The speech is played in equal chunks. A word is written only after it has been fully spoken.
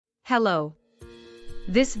Hello.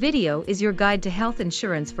 This video is your guide to health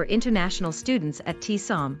insurance for international students at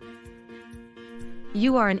TSoM.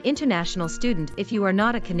 You are an international student if you are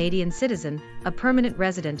not a Canadian citizen, a permanent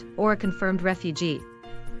resident, or a confirmed refugee.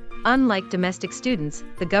 Unlike domestic students,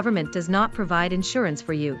 the government does not provide insurance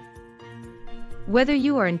for you. Whether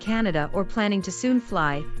you are in Canada or planning to soon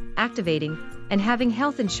fly, activating and having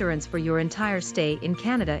health insurance for your entire stay in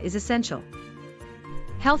Canada is essential.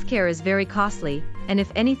 Healthcare is very costly, and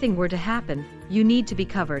if anything were to happen, you need to be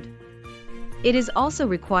covered. It is also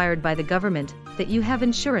required by the government that you have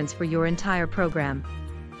insurance for your entire program.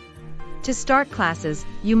 To start classes,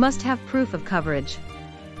 you must have proof of coverage.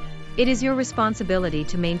 It is your responsibility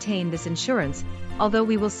to maintain this insurance, although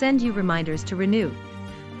we will send you reminders to renew.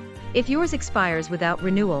 If yours expires without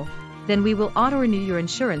renewal, then we will auto-renew your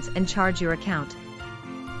insurance and charge your account.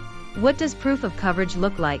 What does proof of coverage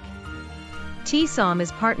look like? TSoM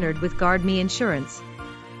is partnered with GuardMe Insurance.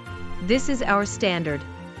 This is our standard.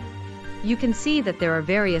 You can see that there are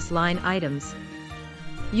various line items.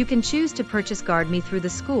 You can choose to purchase GuardMe through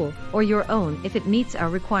the school or your own if it meets our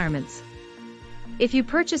requirements. If you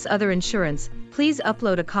purchase other insurance, please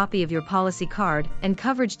upload a copy of your policy card and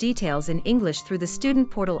coverage details in English through the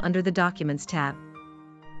student portal under the Documents tab.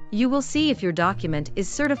 You will see if your document is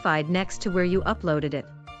certified next to where you uploaded it.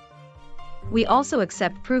 We also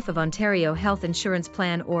accept proof of Ontario Health Insurance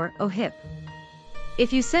Plan or OHIP.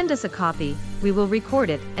 If you send us a copy, we will record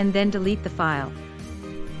it and then delete the file.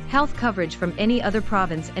 Health coverage from any other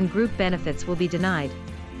province and group benefits will be denied.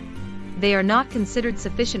 They are not considered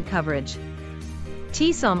sufficient coverage.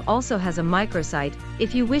 TSoM also has a microsite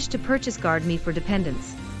if you wish to purchase GuardMe for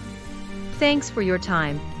dependents. Thanks for your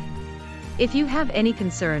time. If you have any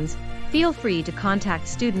concerns, feel free to contact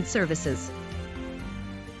Student Services.